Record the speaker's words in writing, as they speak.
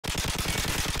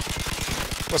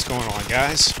What's going on,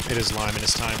 guys? It is Lime, and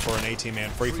it's time for an 18-man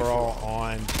free-for-all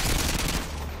on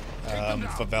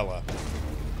Favela.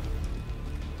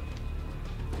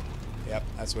 Yep,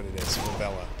 that's what it is,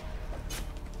 Favela.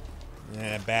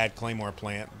 Yeah, bad Claymore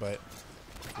plant, but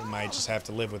we might just have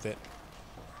to live with it.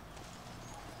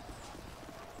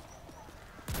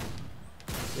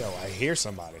 Yo, I hear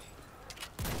somebody.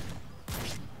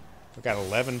 We got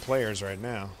 11 players right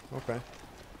now. Okay.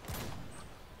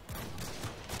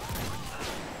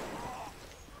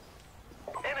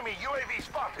 Enemy UAV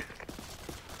spotted.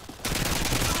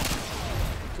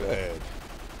 Good.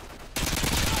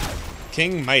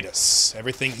 King Midas.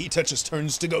 Everything he touches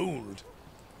turns to gold.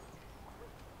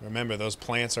 Remember, those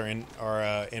plants are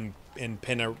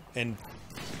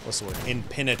what's the word?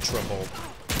 Impenetrable.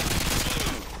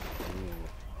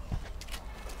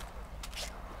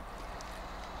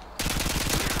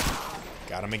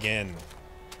 Got him again.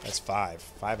 That's 5.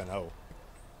 5-0.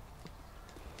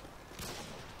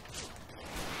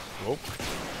 Whoop.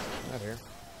 Not here.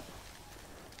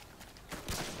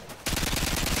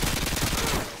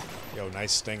 Yo,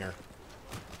 nice stinger.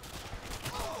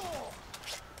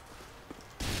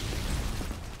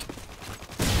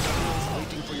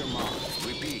 Waiting for your mark.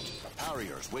 Repeat.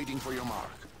 Harriers waiting for your mark.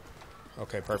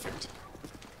 Okay, perfect.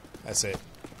 That's it.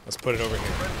 Let's put it over here.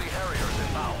 Friendly Harriers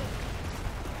inbound.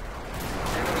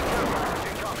 Enemy care package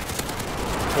incoming.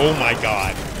 Oh my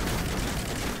god.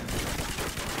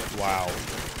 Wow.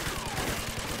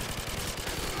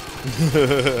 You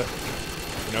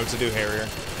know what to do, Harrier.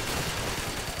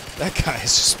 That guy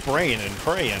is just spraying and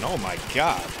praying. Oh my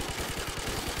god.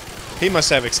 He must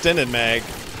have extended mag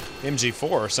MG4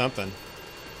 or something.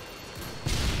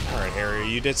 Alright, Harrier,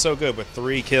 you did so good with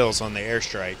 3 kills on the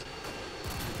airstrike.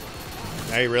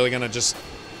 Now you're really gonna just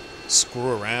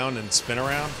screw around and spin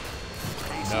around?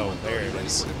 No, there it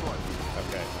is.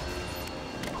 Okay.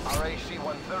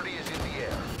 RAC-130 is in the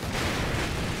air.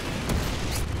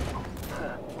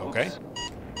 Okay.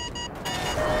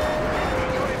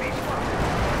 UAV spotted.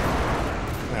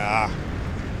 Ah.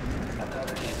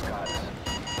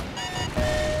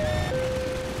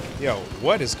 Yo,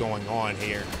 what is going on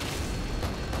here?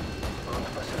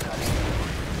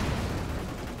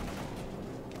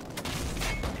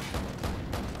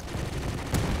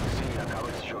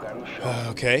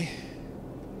 Okay.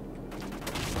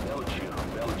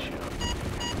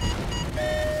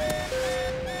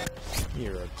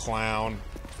 You're a clown.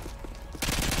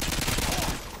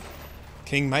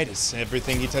 King Midas.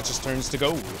 Everything he touches turns to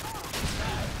gold. Go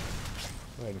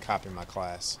ahead and copy my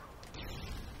class.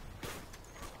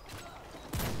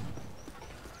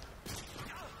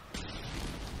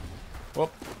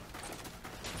 Whoop.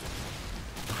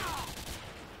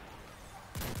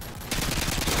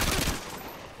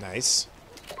 Nice.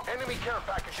 Enemy care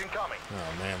package incoming.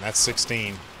 Oh man, that's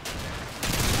 16.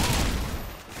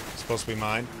 Supposed to be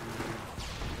mine.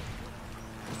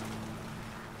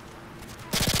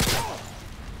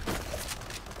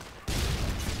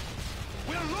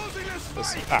 We're losing this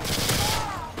fight. Ah.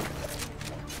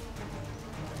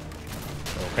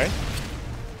 Okay.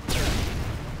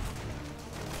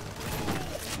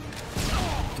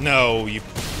 No, you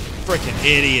freaking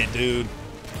idiot, dude.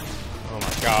 Oh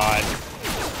my god.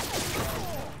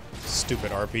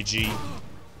 Stupid RPG.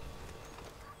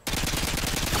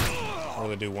 I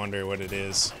really do wonder what it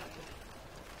is.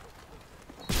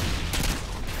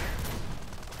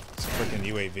 It's a freaking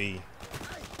UAV.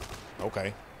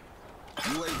 Okay.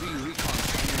 UAV recon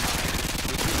standing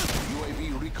by.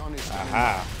 UAV recon is standing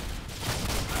Aha.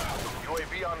 by.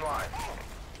 UAV online.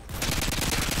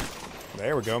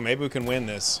 There we go. Maybe we can win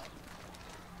this.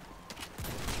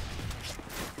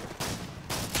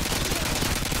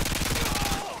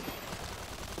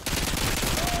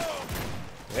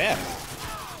 Yeah.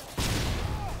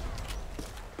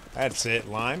 That's it,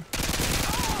 Lime.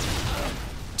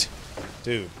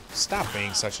 Dude, stop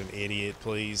being such an idiot,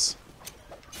 please.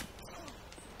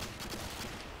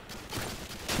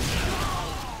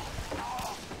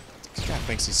 This guy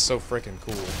thinks he's so freaking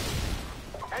cool.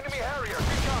 Enemy Harrier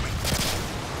incoming.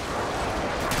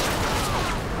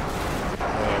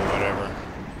 Oh, whatever.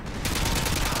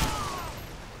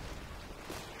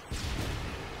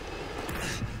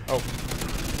 Oh.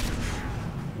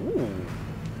 Ooh.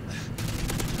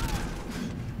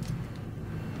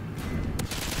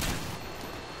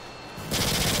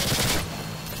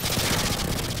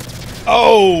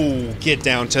 Oh, get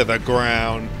down to the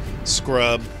ground,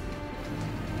 scrub.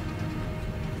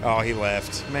 Oh, he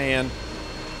left. Man.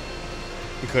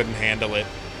 He couldn't handle it.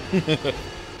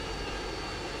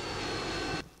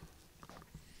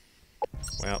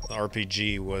 Well, the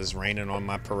RPG was raining on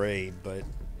my parade, but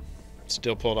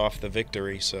still pulled off the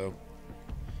victory, so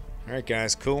All right,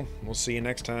 guys, cool. We'll see you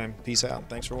next time. Peace out.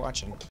 Thanks for watching.